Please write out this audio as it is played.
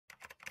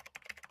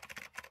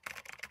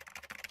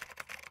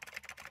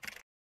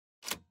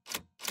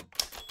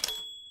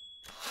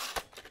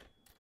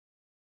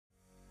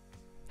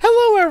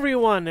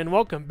everyone, and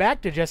welcome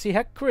back to Jesse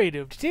Hecht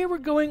Creative. Today we're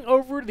going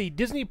over the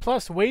Disney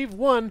Plus Wave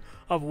 1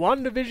 of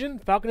Wandavision,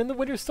 Falcon and the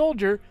Winter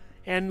Soldier,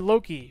 and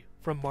Loki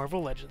from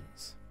Marvel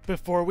Legends.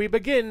 Before we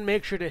begin,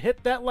 make sure to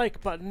hit that like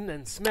button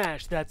and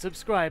smash that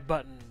subscribe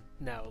button.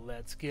 Now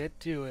let's get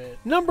to it.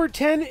 Number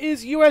 10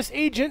 is U.S.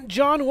 Agent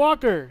John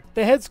Walker.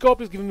 The head sculpt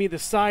is giving me the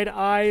side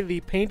eye.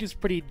 The paint is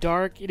pretty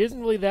dark. It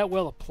isn't really that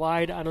well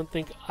applied, I don't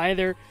think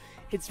either.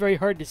 It's very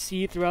hard to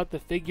see throughout the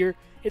figure.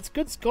 It's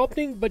good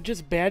sculpting, but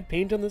just bad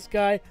paint on this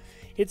guy.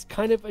 It's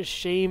kind of a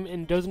shame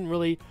and doesn't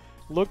really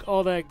look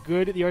all that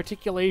good. The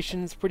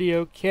articulation's pretty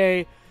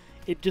okay.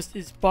 It just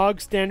is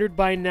bog standard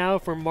by now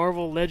for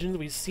Marvel Legends.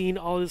 We've seen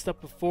all this stuff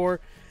before.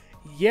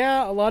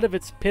 Yeah, a lot of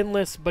it's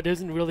pinless, but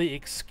doesn't really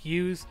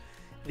excuse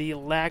the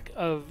lack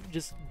of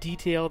just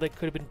detail that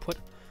could have been put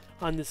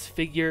on this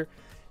figure.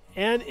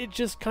 And it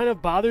just kind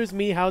of bothers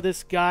me how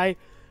this guy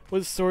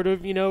was sort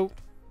of,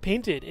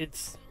 painted.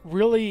 It's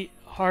really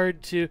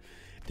hard to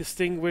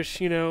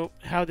distinguish,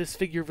 how this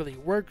figure really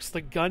works. The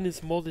gun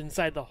is molded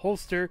inside the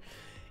holster.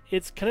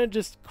 It's kind of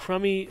just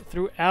crummy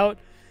throughout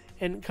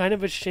and kind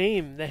of a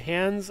shame. The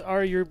hands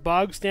are your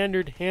bog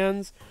standard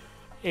hands.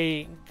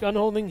 A gun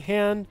holding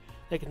hand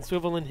that can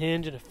swivel and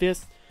hinge, and a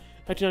fist.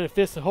 Actually, not a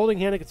fist, a holding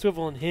hand that can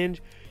swivel and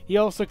hinge. He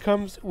also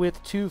comes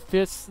with two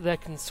fists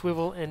that can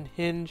swivel and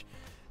hinge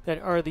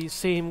that are the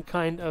same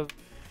kind of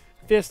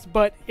fist,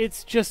 but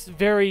it's just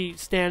very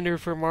standard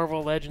for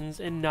Marvel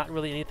Legends and not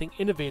really anything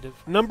innovative.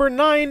 Number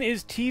 9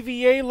 is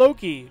TVA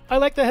Loki. I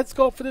like the head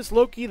sculpt for this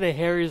Loki. The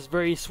hair is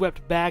very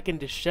swept back and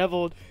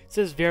disheveled. It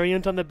says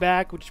variant on the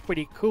back, which is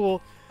pretty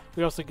cool.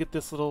 We also get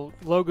this little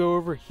logo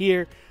over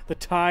here. The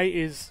tie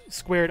is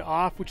squared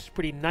off, which is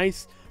pretty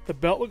nice. The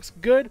belt looks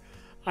good.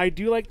 I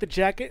do like the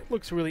jacket. It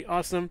looks really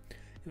awesome.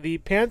 The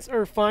pants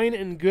are fine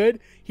and good.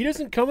 He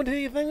doesn't come with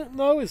anything,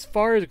 though, as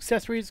far as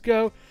accessories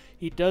go.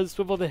 He does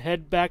swivel the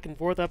head back and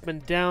forth, up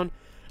and down,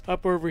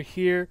 up over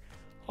here,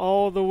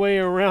 all the way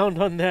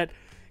around on that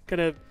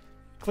kind of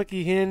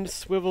clicky hinge,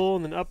 swivel,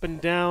 and then up and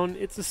down.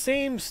 It's the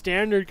same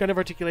standard kind of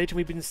articulation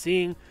we've been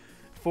seeing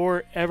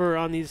forever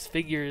on these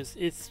figures.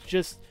 It's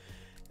just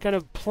kind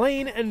of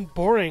plain and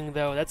boring,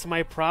 though. That's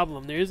my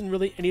problem. There isn't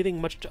really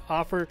anything much to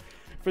offer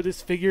for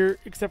this figure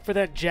except for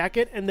that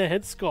jacket and the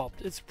head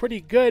sculpt. It's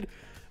pretty good,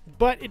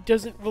 but it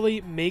doesn't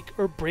really make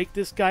or break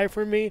this guy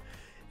for me.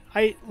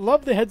 I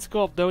love the head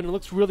sculpt, though, and it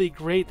looks really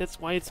great. That's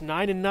why it's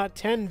 9 and not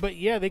 10, but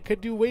yeah, they could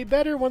do way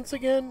better once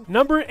again.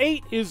 Number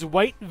 8 is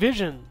White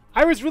Vision.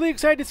 I was really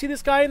excited to see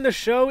this guy in the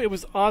show. It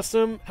was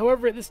awesome.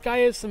 However, this guy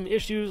has some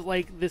issues,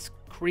 like this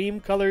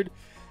cream-colored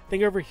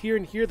thing over here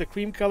and here. The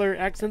cream color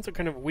accents are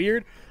kind of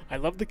weird. I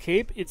love the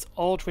cape. It's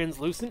all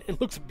translucent.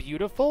 It looks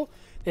beautiful.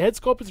 The head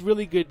sculpt is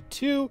really good,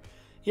 too.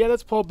 Yeah,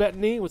 that's Paul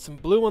Bettany with some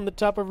blue on the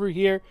top over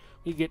here.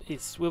 We get a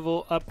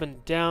swivel up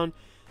and down.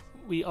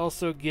 We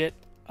also get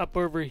up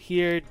over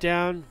here,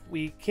 down.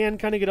 We can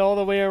kind of get all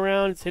the way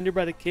around. It's hindered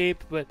by the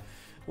cape, but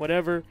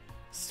whatever.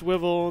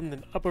 Swivel, and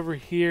then up over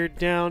here,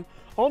 down.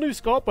 All new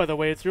sculpt, by the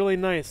way. It's really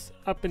nice.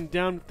 Up and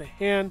down with the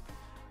hand.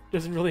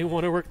 Doesn't really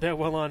want to work that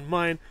well on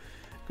mine.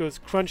 Goes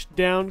crunch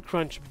down,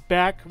 crunch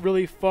back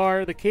really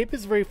far. The cape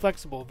is very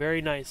flexible.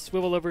 Very nice.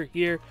 Swivel over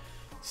here.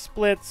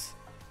 Splits.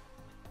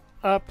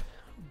 Up,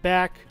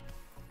 back.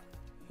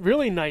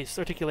 Really nice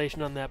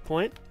articulation on that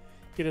point.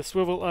 Get a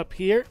swivel up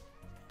here.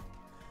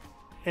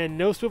 And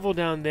no swivel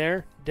down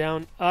there.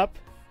 Down, up,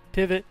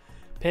 pivot,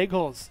 peg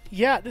holes.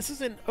 Yeah, this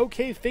is an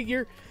okay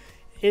figure.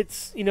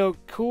 It's,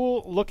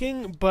 cool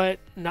looking, but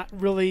not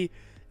really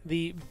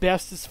the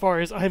best as far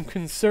as I'm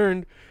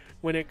concerned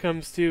when it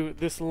comes to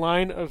this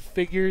line of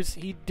figures.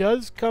 He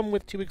does come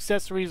with two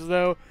accessories,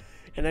 though,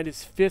 and that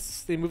is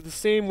fists. They move the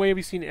same way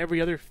we've seen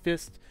every other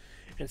fist,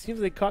 and it seems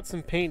they caught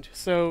some paint.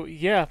 So,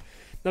 yeah,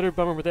 another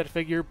bummer with that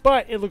figure,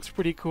 but it looks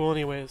pretty cool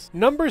anyways.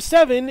 Number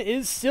 7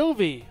 is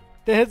Sylvie.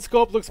 The head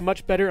sculpt looks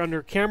much better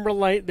under camera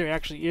light. There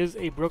actually is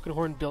a broken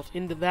horn built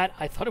into that.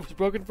 I thought it was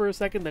broken for a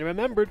second, then I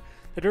remembered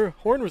that her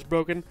horn was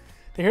broken.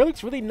 The hair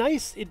looks really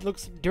nice. It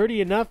looks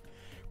dirty enough.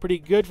 Pretty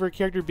good for a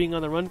character being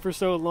on the run for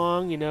so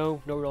long.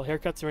 No real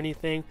haircuts or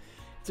anything.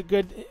 It's a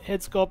good head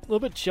sculpt. A little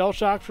bit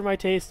shell-shocked for my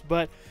taste,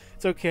 but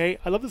it's okay.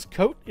 I love this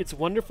coat. It's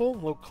wonderful. A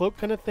little cloak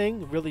kind of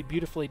thing. Really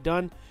beautifully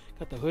done.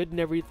 Got the hood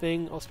and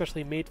everything, all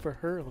specially made for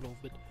her. A little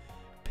bit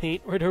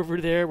paint right over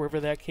there,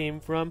 wherever that came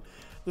from.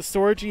 The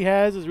sword she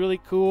has is really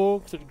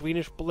cool. It's a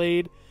greenish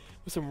blade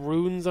with some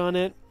runes on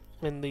it.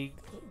 And the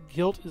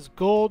hilt is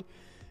gold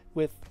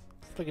with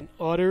like an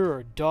otter or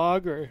a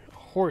dog or a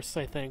horse,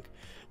 I think.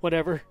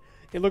 Whatever.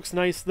 It looks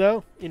nice,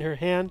 though, in her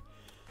hand.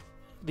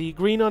 The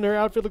green on her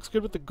outfit looks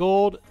good with the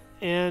gold.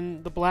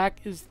 And the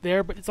black is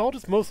there, but it's all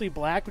just mostly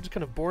black, which is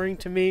kind of boring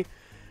to me.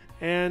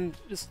 And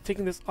just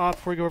taking this off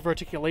before we go over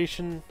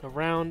articulation.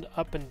 Around,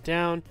 up, and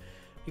down.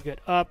 You get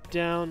up,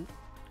 down,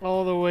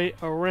 all the way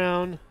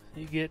around.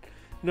 You get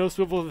no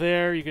swivel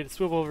there. You get a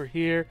swivel over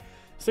here.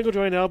 Single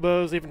joint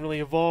elbows. They haven't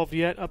really evolved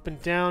yet. Up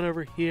and down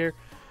over here.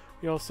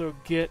 You also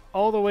get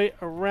all the way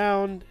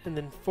around and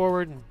then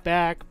forward and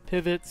back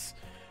pivots.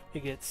 You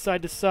get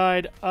side to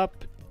side,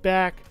 up,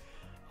 back,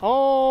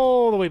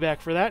 all the way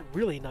back for that.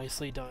 Really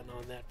nicely done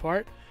on that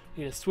part.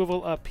 We get a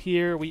swivel up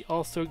here. We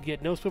also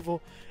get no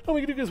swivel. Oh,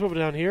 we can do a swivel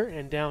down here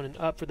and down and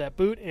up for that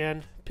boot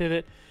and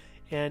pivot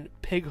and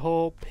peg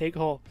hole, peg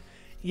hole.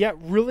 Yeah,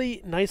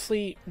 really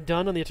nicely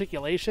done on the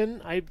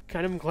articulation. I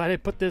kind of am glad I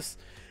put this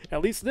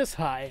at least this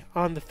high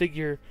on the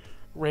figure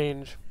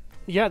range.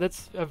 Yeah,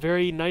 that's a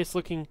very nice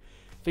looking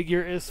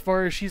figure as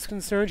far as she's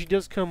concerned. She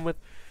does come with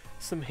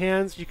some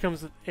hands. She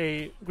comes with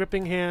a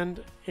gripping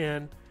hand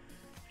and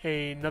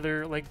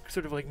another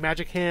sort of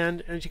magic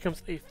hand, and she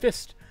comes with a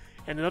fist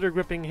and another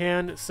gripping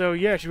hand. So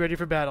yeah, she's ready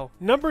for battle.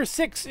 Number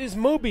 6 is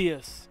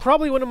Mobius.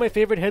 Probably one of my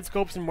favorite head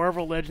sculpts in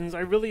Marvel Legends. I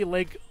really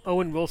like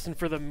Owen Wilson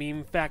for the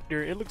meme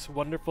factor. It looks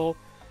wonderful,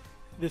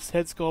 this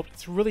head sculpt.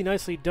 It's really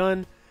nicely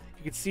done.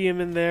 You can see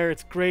him in there.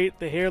 It's great.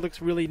 The hair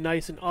looks really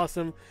nice and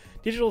awesome.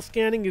 Digital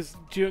scanning is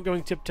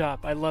going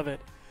tip-top. I love it.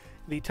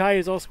 The tie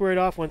is all squared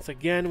off once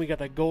again. We got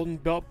that golden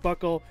belt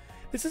buckle.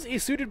 This is a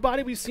suited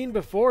body we've seen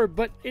before,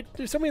 but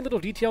there's so many little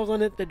details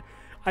on it that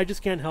I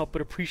just can't help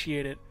but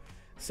appreciate it.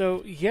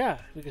 So yeah,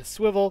 we get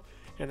swivel,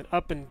 and then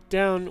up and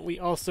down. We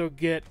also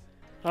get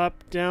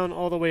up, down,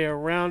 all the way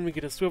around. We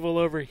get a swivel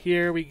over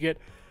here. We get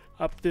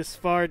up this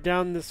far,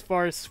 down this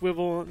far,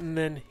 swivel, and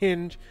then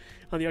hinge.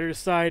 On the other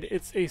side,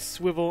 it's a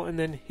swivel and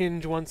then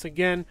hinge once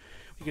again.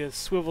 We get a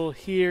swivel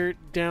here,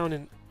 down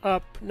and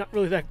up. Not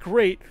really that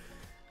great.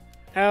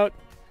 Out,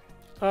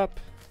 up,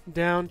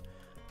 down,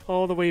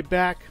 all the way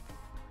back.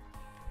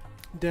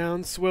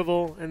 Down,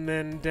 swivel, and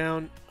then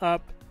down,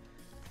 up,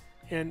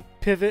 and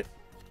pivot.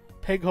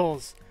 Peg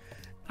holes.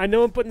 I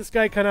know I'm putting this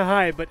guy kind of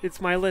high, but it's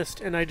my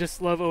list, and I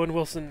just love Owen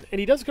Wilson. And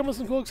he does come with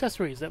some cool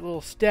accessories. That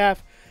little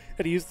staff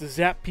that he used to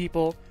zap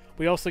people.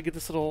 We also get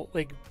this little,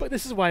 but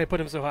this is why I put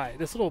him so high.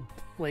 This little,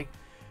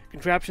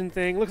 contraption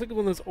thing. Looks like one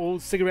of those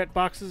old cigarette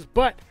boxes,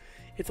 but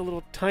it's a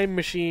little time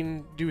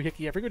machine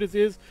doohickey. I forget what it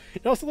is.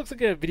 It also looks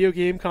like a video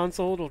game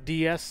console, little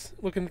DS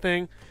looking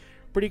thing.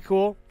 Pretty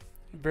cool.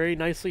 Very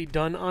nicely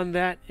done on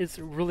that. It's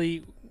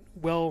really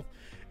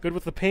good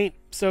with the paint.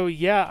 So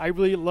yeah, I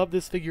really love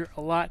this figure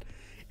a lot,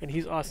 and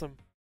he's awesome.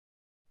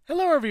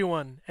 Hello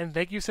everyone, and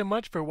thank you so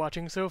much for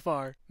watching so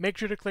far. Make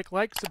sure to click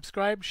like,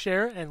 subscribe,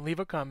 share, and leave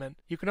a comment.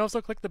 You can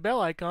also click the bell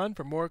icon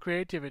for more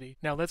creativity.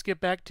 Now let's get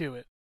back to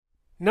it.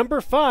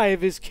 Number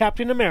 5 is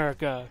Captain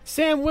America.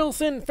 Sam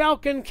Wilson,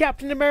 Falcon,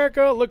 Captain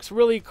America looks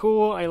really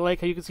cool. I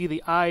like how you can see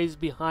the eyes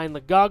behind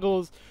the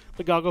goggles.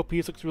 The goggle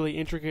piece looks really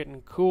intricate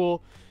and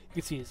cool. You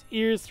can see his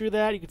ears through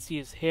that. You can see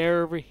his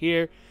hair over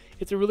here.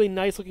 It's a really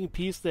nice looking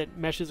piece that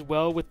meshes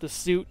well with the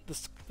suit. The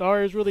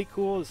star is really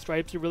cool. The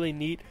stripes are really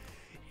neat.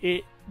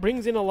 It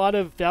brings in a lot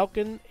of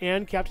Falcon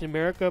and Captain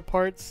America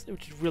parts,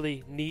 which is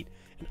really neat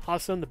and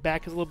awesome. The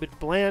back is a little bit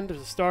bland.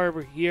 There's a star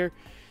over here,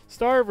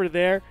 star over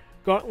there,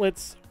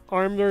 gauntlets,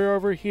 armor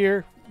over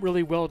here.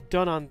 Really well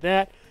done on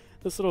that.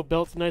 This little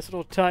belt's a nice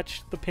little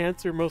touch. The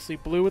pants are mostly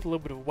blue with a little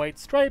bit of white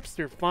stripes.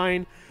 They're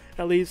fine.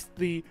 At least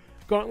the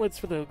gauntlets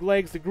for the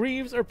legs, the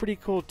greaves are pretty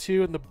cool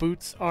too, and the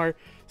boots are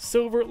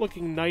silver,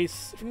 looking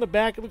nice. From the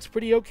back, it looks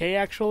pretty okay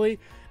actually.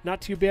 Not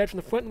too bad. From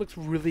the front, it looks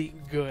really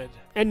good.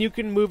 And you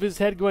can move his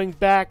head going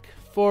back,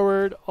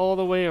 forward, all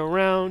the way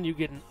around. You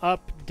get an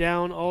up,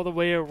 down, all the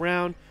way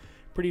around.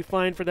 Pretty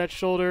fine for that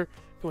shoulder.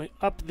 Going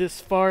up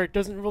this far, it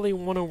doesn't really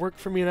want to work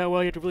for me that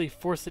well. You have to really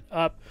force it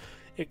up.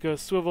 It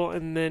goes swivel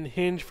and then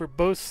hinge for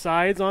both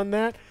sides on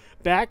that.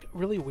 Back,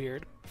 really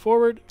weird.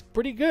 Forward,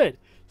 pretty good.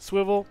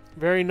 Swivel,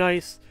 very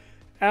nice.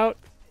 Out,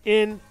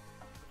 in,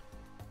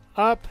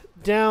 up,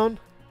 down,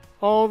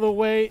 all the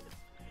way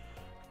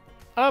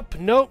up.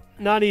 Nope,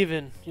 not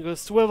even. You go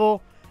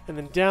swivel and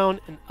then down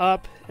and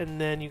up,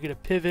 and then you get a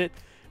pivot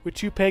with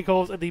 2 peg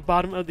holes at the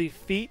bottom of the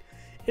feet.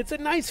 It's a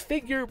nice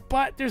figure,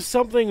 but there's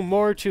something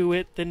more to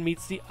it than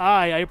meets the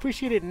eye. I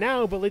appreciate it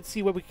now, but let's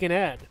see what we can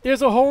add.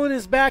 There's a hole in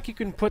his back. You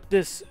can put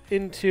this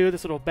into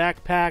this little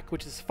backpack,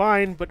 which is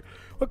fine, but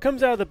what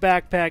comes out of the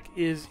backpack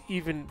is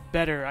even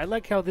better. I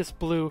like how this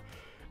blue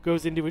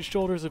goes into his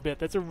shoulders a bit.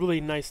 That's a really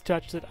nice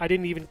touch that I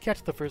didn't even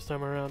catch the first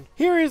time around.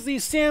 Here is the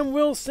Sam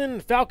Wilson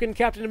Falcon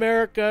Captain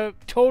America,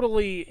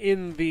 totally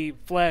in the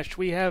flesh.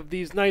 We have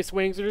these nice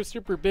wings that are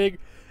super big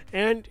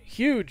and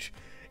huge.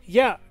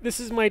 Yeah, this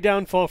is my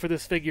downfall for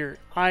this figure.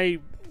 I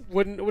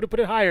would have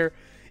put it higher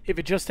if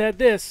it just had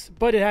this,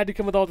 but it had to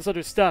come with all this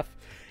other stuff.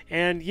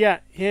 And yeah,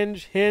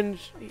 hinge,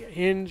 hinge,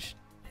 hinge,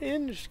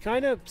 hinge,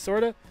 kind of,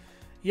 sort of.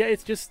 Yeah,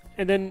 it's just,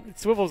 and then it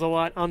swivels a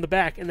lot on the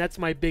back, and that's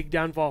my big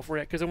downfall for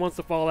it, because it wants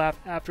to fall off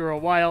after a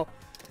while.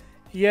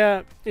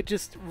 Yeah, it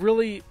just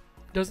really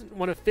doesn't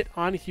want to fit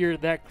on here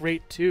that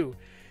great, too.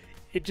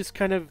 It just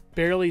kind of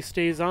barely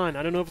stays on.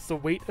 I don't know if it's the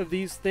weight of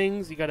these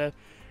things. You gotta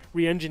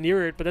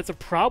re-engineer it, but that's a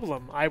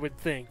problem, I would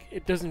think.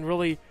 It doesn't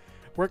really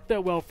work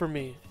that well for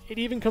me. It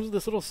even comes with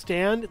this little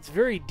stand. It's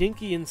very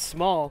dinky and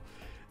small,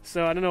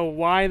 so I don't know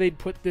why they'd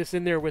put this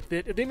in there with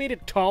it. If they made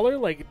it taller,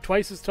 like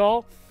twice as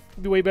tall,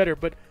 it'd be way better,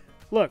 but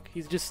look,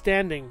 he's just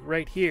standing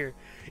right here.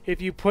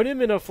 If you put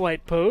him in a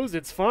flight pose,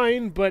 it's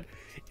fine, but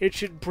it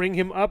should bring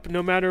him up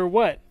no matter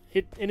what.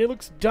 And it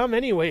looks dumb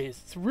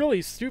anyways. It's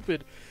really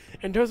stupid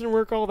and doesn't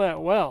work all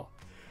that well.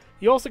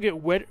 You also get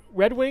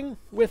Red Wing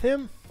with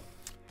him.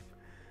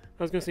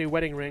 I was going to say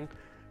wedding ring.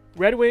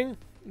 Red Wing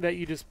that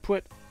you just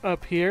put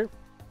up here,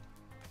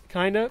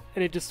 kind of,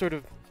 and it just sort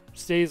of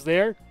stays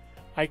there,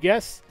 I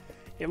guess.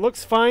 It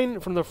looks fine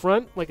from the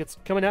front, like it's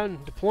coming out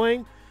and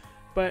deploying,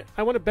 but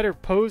I want a better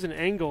pose and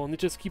angle, and it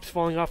just keeps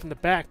falling off in the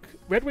back.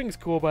 Red Wing's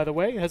cool, by the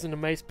way. It has a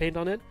nice paint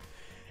on it,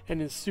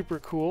 and is super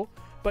cool.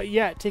 But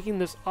yeah, taking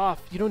this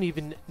off, you don't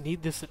even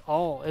need this at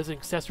all as an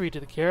accessory to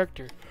the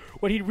character.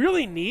 What he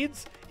really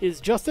needs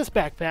is just this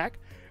backpack,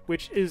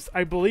 which is,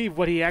 I believe,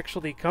 what he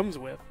actually comes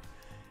with.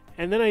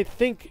 And then I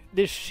think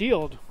this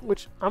shield,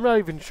 which I'm not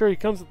even sure he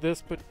comes with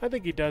this, but I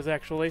think he does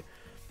actually.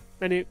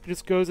 And it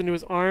just goes into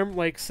his arm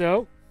like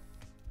so.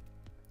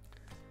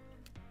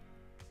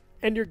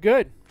 And you're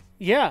good.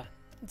 Yeah,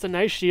 it's a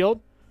nice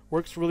shield.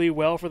 Works really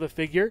well for the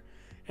figure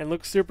and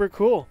looks super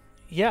cool.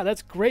 Yeah,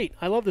 that's great.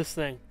 I love this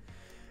thing.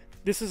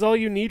 This is all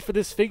you need for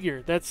this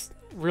figure. That's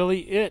really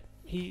it.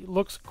 He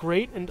looks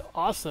great and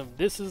awesome.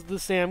 This is the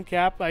Sam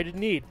cap I didn't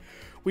need.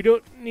 We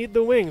don't need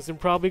the wings. I'm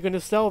probably going to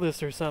sell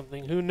this or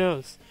something. Who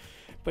knows?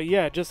 But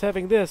yeah, just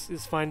having this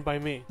is fine by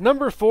me.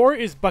 Number 4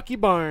 is Bucky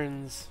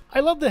Barnes.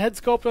 I love the head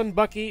sculpt on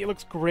Bucky. It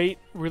looks great.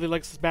 Really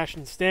like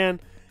Sebastian Stan.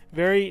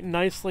 Very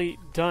nicely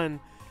done.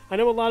 I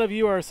know a lot of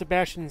you are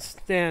Sebastian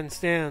Stan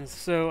stans,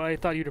 so I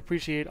thought you'd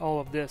appreciate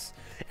all of this.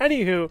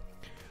 Anywho,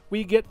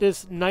 we get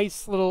this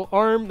nice little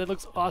arm that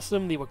looks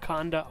awesome, the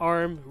Wakanda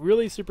arm,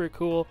 really super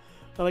cool.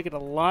 I like it a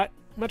lot.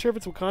 I'm not sure if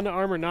it's Wakanda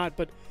arm or not,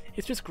 but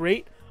it's just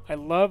great. I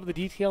love the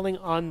detailing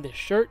on this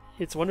shirt.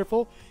 It's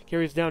wonderful.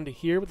 Carries down to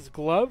here with this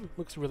glove.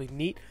 Looks really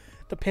neat.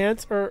 The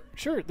pants are,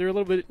 sure, they're a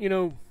little bit,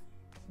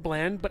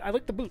 bland, but I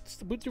like the boots.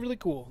 The boots are really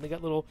cool. They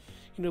got little,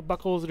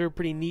 buckles that are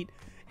pretty neat,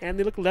 and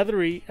they look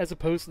leathery as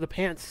opposed to the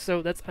pants,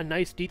 so that's a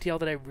nice detail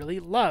that I really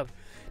love.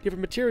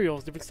 Different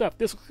materials, different stuff.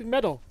 This looks like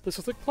metal. This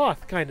looks like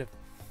cloth, kind of.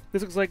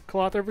 This looks like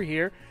cloth over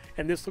here,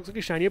 and this looks like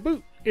a shiny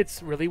boot.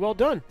 It's really well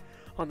done.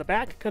 On the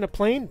back, kind of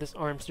plain. This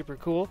arm's super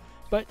cool.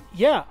 But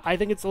yeah, I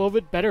think it's a little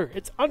bit better.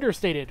 It's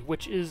understated,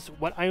 which is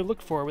what I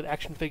look for with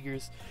action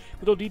figures.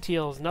 Little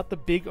details, not the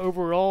big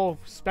overall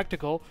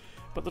spectacle,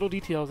 but little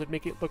details that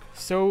make it look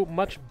so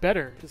much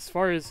better. As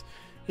far as,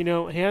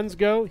 hands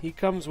go, he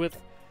comes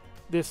with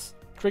this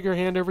trigger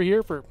hand over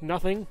here for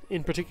nothing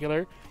in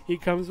particular. He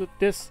comes with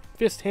this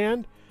fist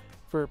hand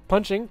for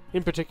punching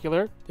in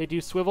particular. They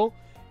do swivel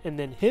and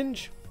then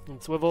hinge,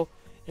 and swivel,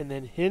 and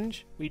then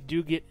hinge. We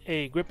do get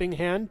a gripping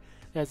hand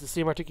that has the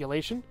same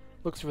articulation.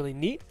 Looks really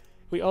neat.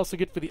 We also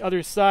get for the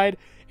other side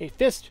a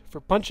fist for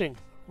punching.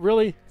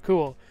 Really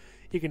cool.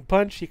 He can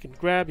punch, he can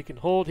grab, he can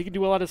hold, he can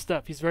do a lot of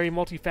stuff. He's very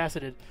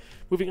multifaceted.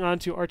 Moving on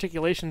to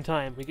articulation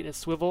time. We get a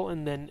swivel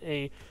and then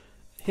a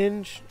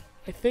hinge.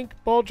 I think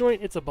ball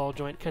joint. It's a ball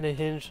joint kind of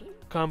hinge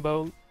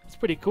combo. It's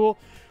pretty cool.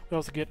 We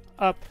also get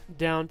up,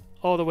 down,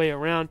 all the way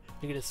around.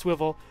 We get a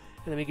swivel,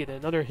 and then we get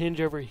another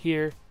hinge over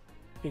here.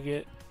 We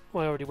get,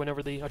 well, I already went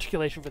over the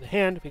articulation for the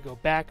hand. We go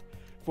back,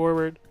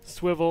 forward,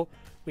 swivel.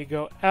 We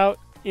go out,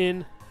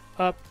 in,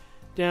 up,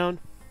 down,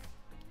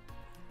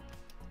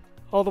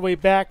 all the way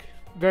back.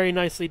 Very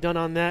nicely done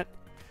on that.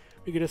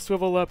 We get a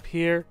swivel up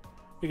here.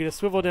 We get a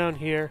swivel down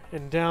here,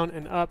 and down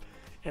and up,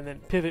 and then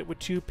pivot with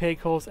 2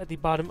 peg holes at the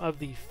bottom of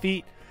the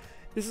feet.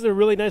 This is a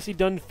really nicely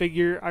done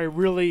figure. I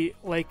really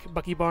like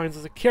Bucky Barnes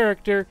as a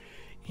character.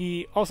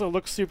 He also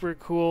looks super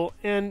cool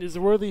and is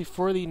worthy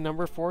for the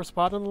number 4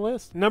 spot on the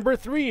list. Number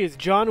 3 is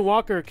John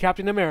Walker,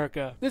 Captain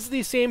America. This is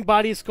the same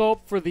body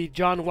sculpt for the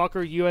John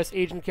Walker U.S.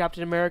 Agent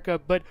Captain America,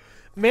 but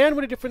man,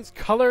 what a difference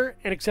color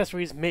and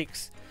accessories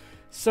makes.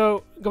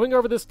 So, going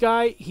over this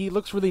guy, he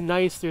looks really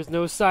nice. There's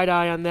no side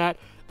eye on that.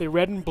 The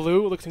red and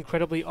blue looks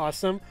incredibly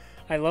awesome.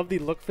 I love the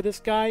look for this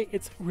guy.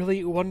 It's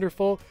really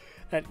wonderful.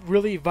 That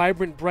really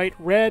vibrant, bright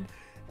red,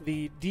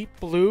 the deep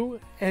blue,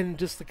 and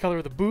just the color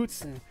of the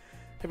boots and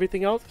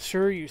everything else.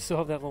 Sure, you still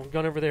have that little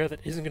gun over there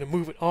that isn't going to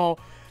move at all,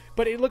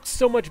 but it looks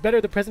so much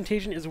better. The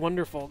presentation is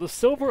wonderful. The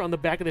silver on the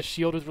back of the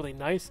shield is really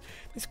nice.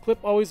 This clip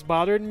always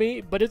bothered me,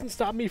 but it doesn't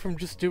stop me from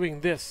just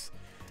doing this.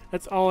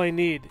 That's all I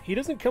need. He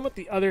doesn't come with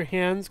the other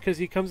hands because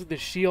he comes with the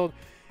shield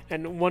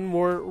and one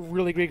more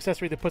really great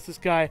accessory that puts this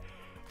guy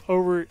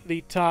over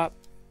the top.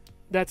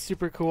 That's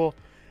super cool.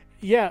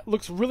 Yeah,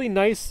 looks really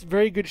nice.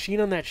 Very good sheen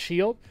on that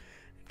shield.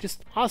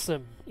 Just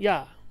awesome.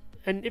 Yeah.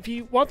 And if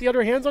you want the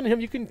other hands on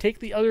him, you can take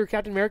the other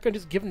Captain America and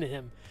just give them to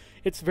him.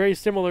 It's very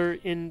similar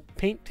in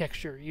paint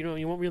texture. You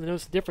won't really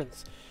notice the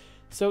difference.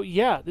 So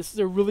yeah, this is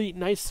a really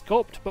nice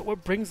sculpt, but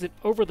what brings it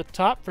over the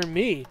top for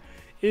me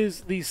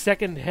is the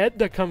second head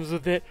that comes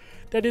with it.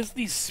 That is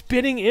the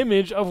spinning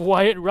image of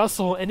Wyatt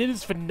Russell, and it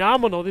is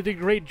phenomenal. They did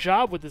a great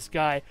job with this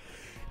guy,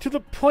 to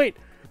the point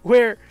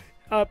where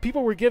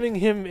people were giving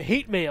him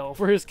hate mail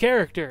for his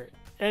character.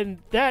 And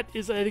that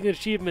is, I think, an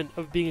achievement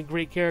of being a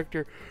great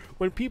character.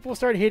 When people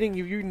start hating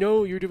you, you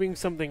know you're doing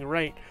something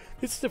right.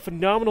 This is a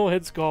phenomenal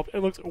head sculpt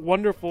and looks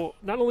wonderful,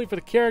 not only for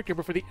the character,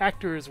 but for the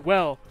actor as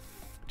well.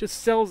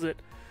 Just sells it.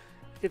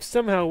 If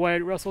somehow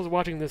Wyatt Russell is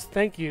watching this,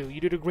 thank you.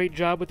 You did a great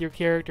job with your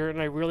character, and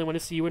I really want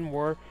to see you in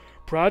more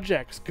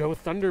projects. Go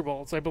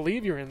Thunderbolts. I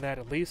believe you're in that,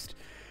 at least.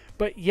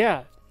 But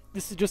yeah,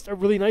 this is just a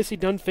really nicely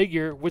done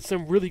figure with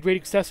some really great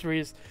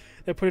accessories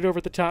that put it over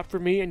the top for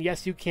me. And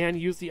yes, you can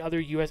use the other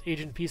US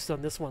agent pieces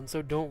on this one,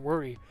 so don't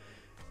worry.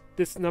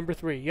 This number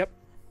 3, yep.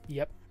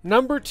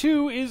 Number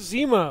 2 is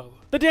Zemo.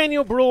 The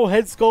Daniel Bruhl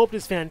head sculpt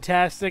is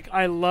fantastic.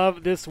 I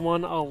love this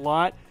one a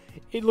lot.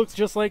 It looks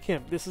just like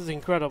him. This is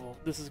incredible.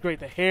 This is great.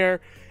 The hair,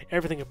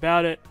 everything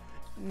about it.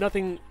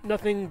 Nothing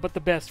but the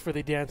best for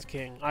the Dance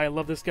King. I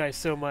love this guy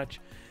so much.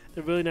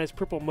 The really nice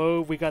purple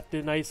mauve. We got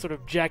the nice sort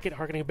of jacket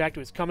harkening back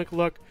to his comic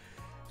look.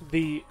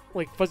 The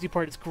fuzzy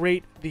part is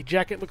great. The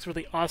jacket looks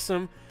really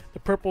awesome. The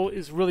purple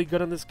is really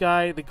good on this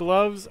guy. The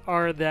gloves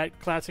are that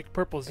classic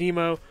purple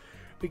Zemo.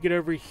 We get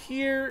over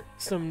here,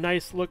 some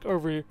nice look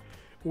over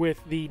with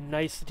the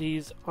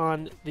niceties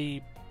on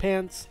the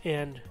pants,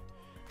 and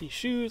the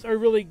shoes are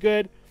really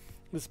good.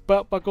 This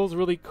belt buckle is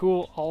really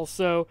cool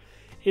also.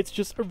 It's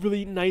just a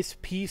really nice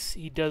piece.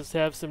 He does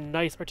have some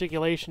nice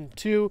articulation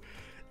too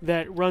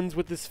that runs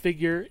with this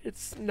figure.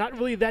 It's not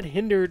really that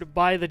hindered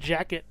by the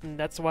jacket, and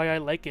that's why I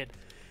like it.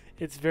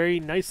 It's very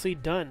nicely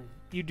done.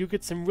 You do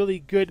get some really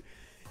good,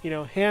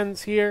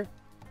 hands here.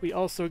 We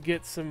also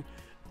get some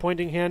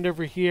pointing hand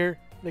over here.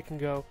 They can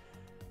go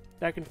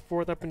back and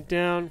forth, up and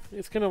down.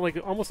 It's kind of like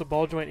almost a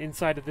ball joint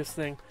inside of this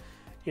thing.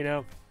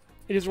 It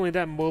isn't really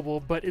that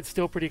mobile, but it's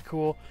still pretty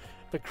cool.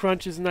 The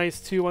crunch is nice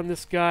too on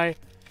this guy.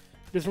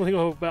 Doesn't really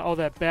go about all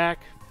that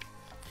back.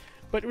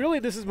 But really,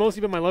 this is mostly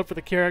about my love for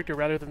the character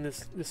rather than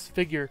this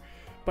figure.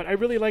 But I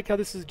really like how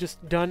this is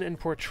just done and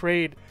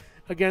portrayed.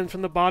 Again,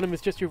 from the bottom,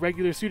 it's just your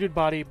regular suited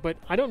body, but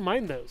I don't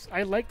mind those.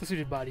 I like the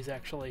suited bodies,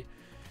 actually.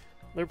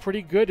 They're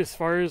pretty good as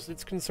far as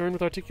it's concerned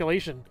with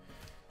articulation.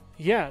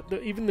 Yeah,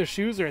 even the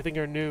shoes I think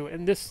are new,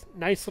 and this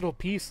nice little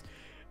piece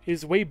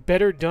is way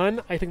better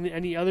done, I think, than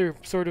any other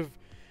sort of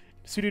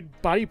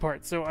suited body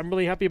part, so I'm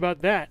really happy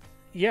about that.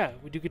 Yeah,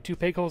 we do get 2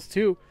 peg holes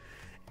too.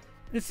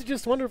 This is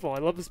just wonderful. I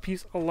love this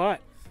piece a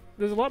lot.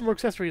 There's a lot more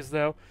accessories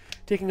though.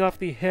 Taking off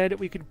the head,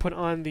 we could put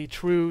on the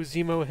true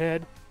Zemo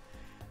head,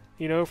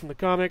 from the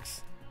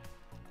comics.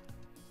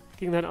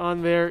 Getting that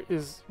on there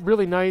is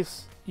really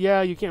nice.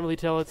 Yeah, you can't really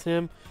tell it's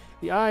him.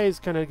 The eyes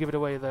kind of give it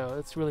away though.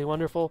 It's really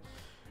wonderful.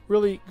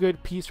 Really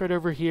good piece right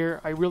over here.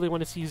 I really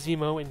want to see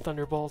Zemo in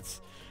Thunderbolts.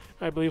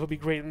 I believe he'll be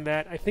great in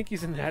that. I think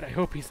he's in that. I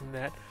hope he's in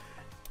that.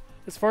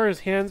 As far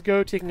as hands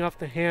go, taking off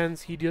the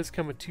hands, he does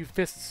come with 2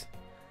 fists.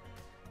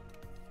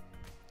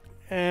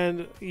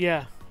 And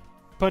yeah,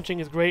 punching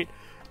is great.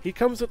 He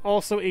comes with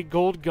also a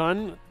gold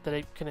gun that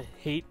I kind of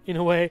hate in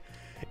a way,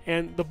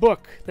 and the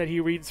book that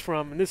he reads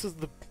from. And this is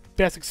the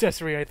best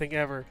accessory I think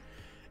ever.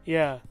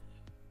 Yeah,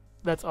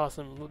 that's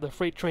awesome. The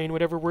freight train,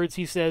 whatever words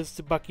he says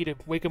to Bucky to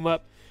wake him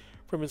up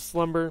from his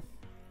slumber.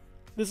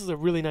 This is a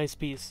really nice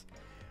piece.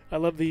 I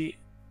love the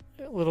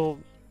little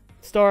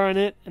star on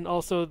it, and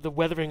also the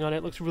weathering on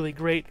it looks really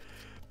great.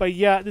 But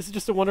yeah, this is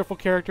just a wonderful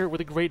character with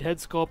a great head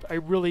sculpt. I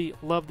really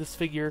love this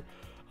figure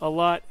a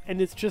lot,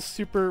 and it's just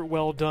super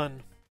well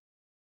done.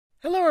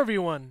 Hello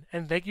everyone,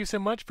 and thank you so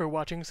much for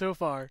watching so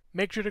far.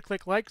 Make sure to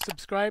click like,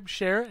 subscribe,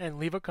 share, and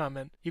leave a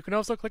comment. You can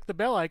also click the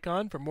bell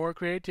icon for more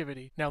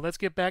creativity. Now let's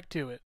get back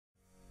to it.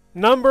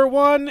 Number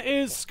 1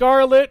 is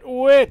Scarlet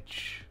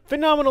Witch.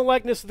 Phenomenal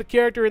likeness to the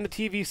character in the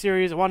TV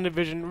series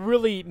WandaVision.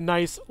 Really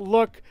nice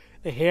look.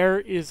 The hair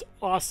is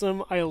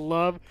awesome. I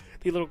love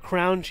the little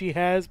crown she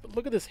has, but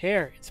look at this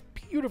hair. It's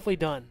beautifully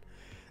done.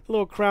 The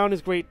little crown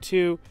is great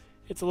too.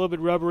 It's a little bit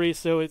rubbery,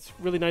 so it's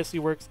really nicely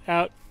works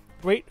out.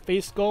 Great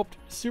face sculpt,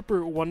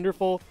 super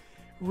wonderful,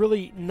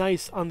 really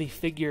nice on the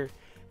figure.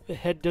 The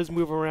head does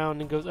move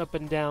around and goes up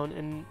and down,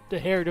 and the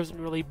hair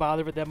doesn't really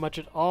bother it that much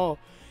at all.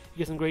 You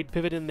get some great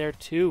pivot in there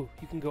too.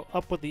 You can go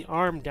up with the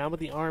arm, down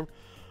with the arm,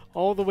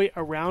 all the way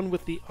around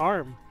with the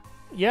arm.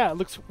 Yeah, it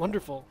looks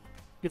wonderful.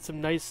 Get some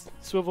nice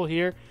swivel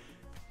here.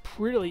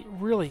 Really,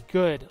 really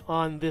good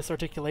on this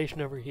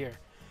articulation over here.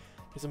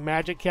 There's some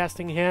magic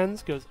casting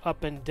hands, goes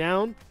up and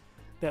down.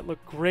 That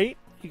look great.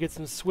 You get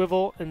some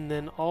swivel, and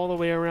then all the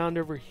way around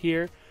over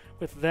here.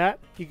 With that,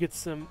 you get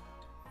some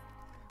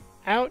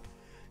out.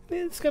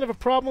 It's kind of a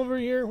problem over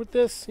here with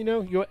this. You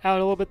go out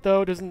a little bit though.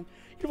 You don't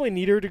really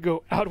need her to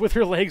go out with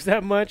her legs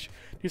that much.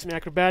 Do some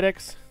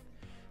acrobatics.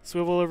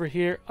 Swivel over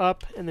here,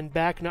 up, and then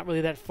back. Not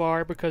really that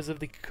far because of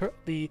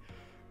the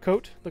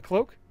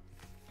cloak.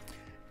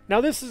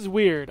 Now this is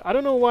weird. I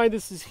don't know why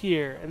this is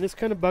here, and this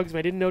kind of bugs me.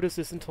 I didn't notice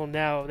this until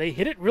now. They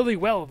hit it really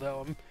well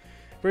though. I'm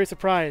very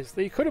surprised.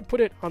 They could have put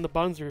it on the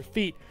bottoms of her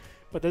feet,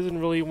 but doesn't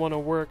really want to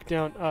work.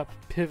 Down, up,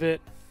 pivot.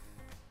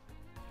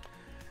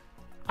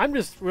 I'm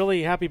just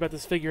really happy about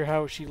this figure,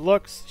 how she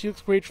looks. She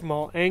looks great from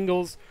all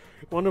angles.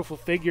 Wonderful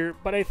figure,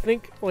 but I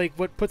think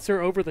what puts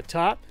her over the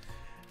top,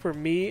 for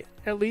me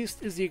at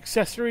least, is the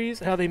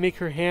accessories, how they make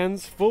her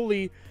hands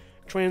fully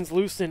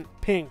translucent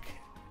pink.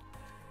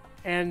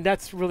 And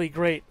that's really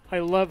great. I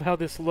love how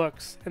this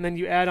looks. And then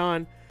you add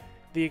on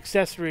the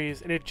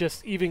accessories, and it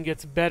just even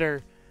gets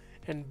better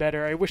and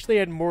better. I wish they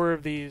had more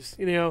of these.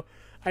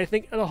 I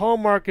think the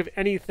hallmark of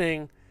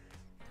anything,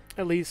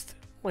 at least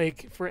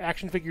for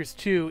action figures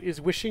too,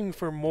 is wishing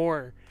for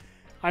more.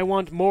 I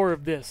want more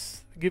of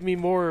this. Give me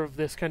more of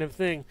this kind of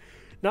thing.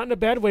 Not in a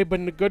bad way, but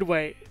in a good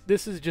way.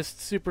 This is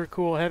just super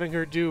cool, having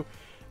her do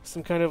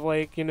some kind of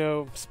like,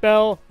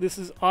 spell. This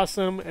is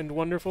awesome and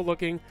wonderful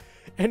looking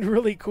and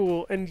really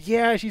cool. And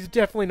yeah, she's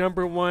definitely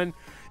number one.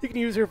 You can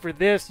use her for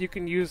this. You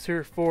can use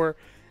her for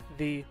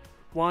the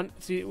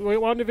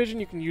WandaVision.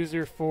 You can use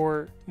her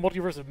for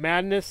Multiverse of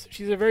Madness.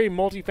 She's a very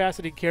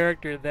multifaceted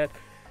character that,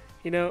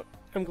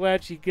 I'm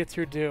glad she gets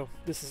her due.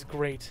 This is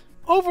great.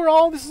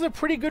 Overall, this is a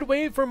pretty good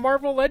wave for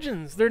Marvel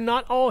Legends. They're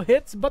not all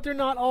hits, but they're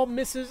not all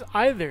misses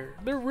either.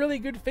 They're really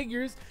good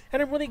figures,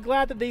 and I'm really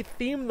glad that they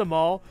themed them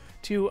all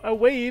to a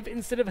wave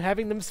instead of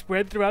having them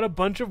spread throughout a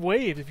bunch of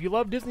waves. If you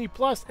love Disney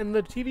Plus and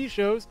the TV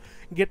shows,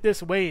 get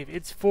this wave.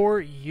 It's for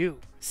you.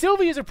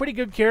 Sylvie is a pretty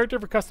good character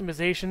for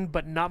customization,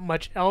 but not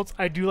much else.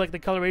 I do like the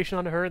coloration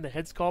on her, and the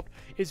head sculpt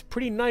is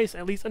pretty nice,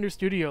 at least under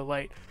studio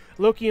light.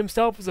 Loki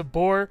himself is a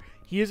bore.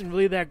 He isn't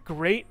really that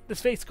great. The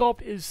face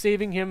sculpt is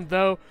saving him,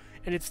 though,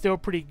 and it's still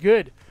pretty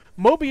good.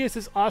 Mobius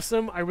is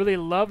awesome. I really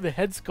love the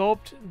head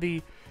sculpt.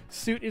 The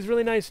suit is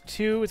really nice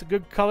too. It's a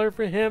good color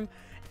for him,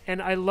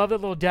 and I love that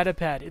little data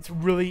pad. It's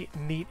really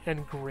neat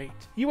and great.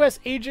 U.S.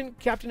 Agent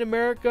Captain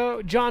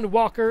America, John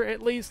Walker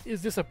at least,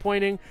 is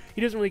disappointing.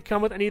 He doesn't really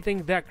come with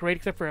anything that great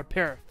except for a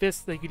pair of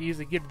fists that you could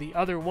easily give to the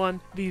other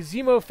one. The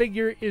Zemo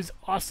figure is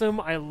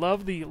awesome. I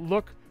love the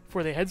look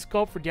for the head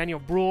sculpt for Daniel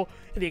Bruhl,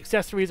 and the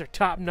accessories are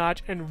top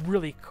notch and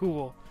really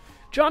cool.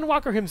 John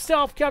Walker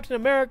himself, Captain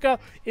America,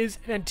 is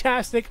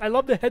fantastic. I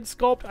love the head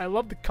sculpt. I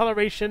love the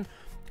coloration.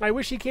 I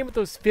wish he came with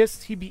those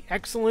fists. He'd be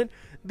excellent.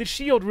 The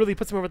shield really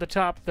puts him over the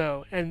top,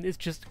 though, and it's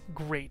just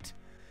great.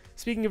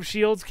 Speaking of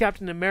shields,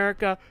 Captain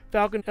America,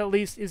 Falcon at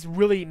least, is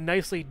really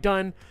nicely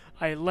done.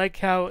 I like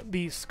how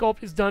the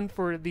sculpt is done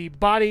for the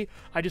body.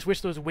 I just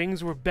wish those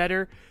wings were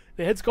better.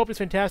 The head sculpt is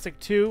fantastic,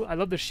 too. I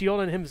love the shield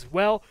on him as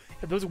well.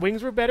 If those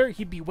wings were better,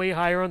 he'd be way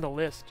higher on the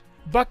list.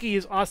 Bucky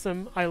is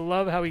awesome. I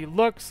love how he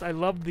looks. I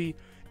love the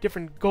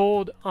different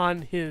gold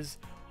on his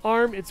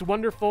arm. It's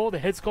wonderful. The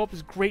head sculpt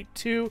is great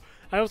too.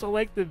 I also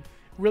like the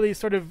really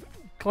sort of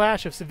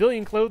clash of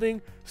civilian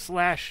clothing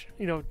slash,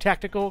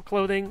 tactical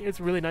clothing. It's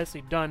really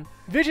nicely done.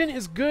 Vision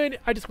is good.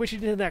 I just wish he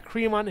didn't have that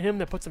cream on him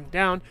that puts him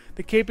down.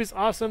 The cape is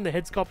awesome. The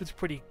head sculpt is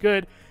pretty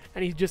good.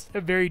 And he's just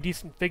a very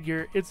decent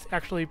figure. It's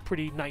actually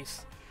pretty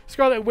nice.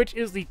 Scarlet Witch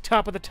is the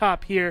top of the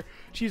top here.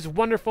 She's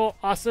wonderful,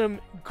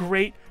 awesome,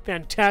 great,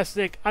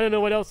 fantastic. I don't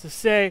know what else to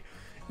say.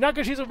 Not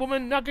because she's a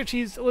woman, not because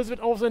she's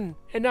Elizabeth Olsen,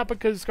 and not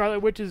because Scarlet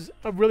Witch is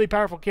a really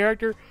powerful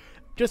character,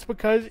 just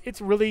because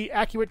it's really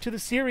accurate to the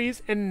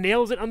series and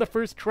nails it on the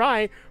first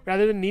try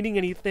rather than needing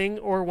anything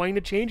or wanting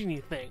to change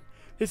anything.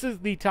 This is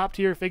the top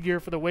tier figure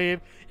for the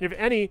wave, and if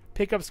any,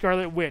 pick up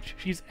Scarlet Witch.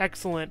 She's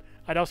excellent.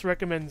 I'd also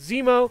recommend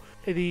Zemo,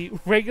 the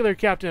regular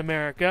Captain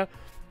America,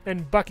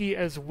 and Bucky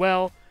as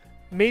well.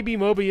 Maybe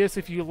Mobius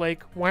if you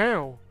like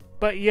WoW.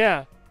 But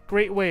yeah,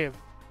 great wave.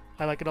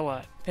 I like it a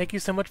lot. Thank you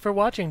so much for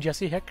watching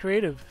Jesse Hecht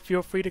Creative.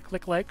 Feel free to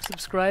click like,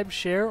 subscribe,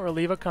 share, or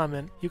leave a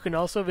comment. You can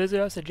also visit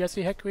us at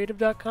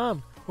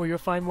jessehectcreative.com, where you'll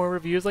find more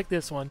reviews like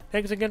this one.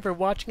 Thanks again for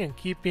watching and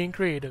keep being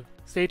creative.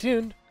 Stay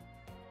tuned.